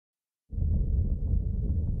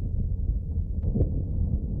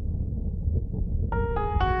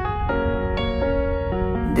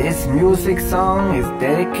This music song is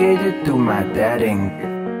dedicated to my daddy.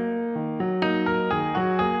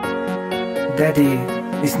 Daddy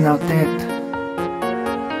is now dead.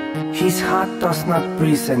 His heart does not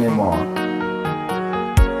breathe anymore.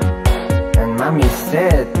 And Mommy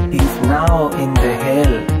said he's now in the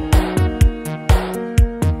hell.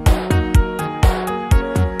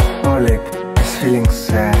 Oleg is feeling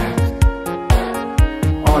sad.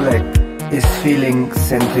 Oleg is feeling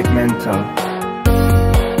sentimental.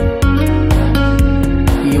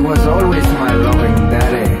 He was always my loving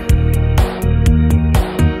daddy.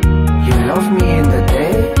 You love me in the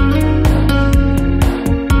day,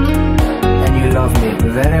 and you love me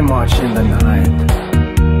very much in the night.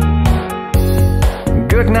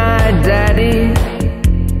 Good night, Daddy,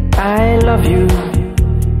 I love you.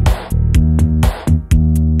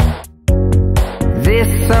 This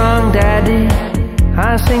song, Daddy,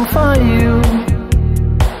 I sing for you.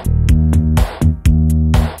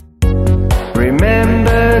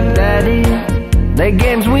 Remember, Daddy, the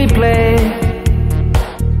games we play.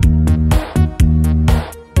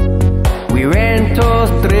 We went to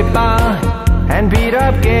strip bar and beat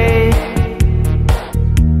up gay.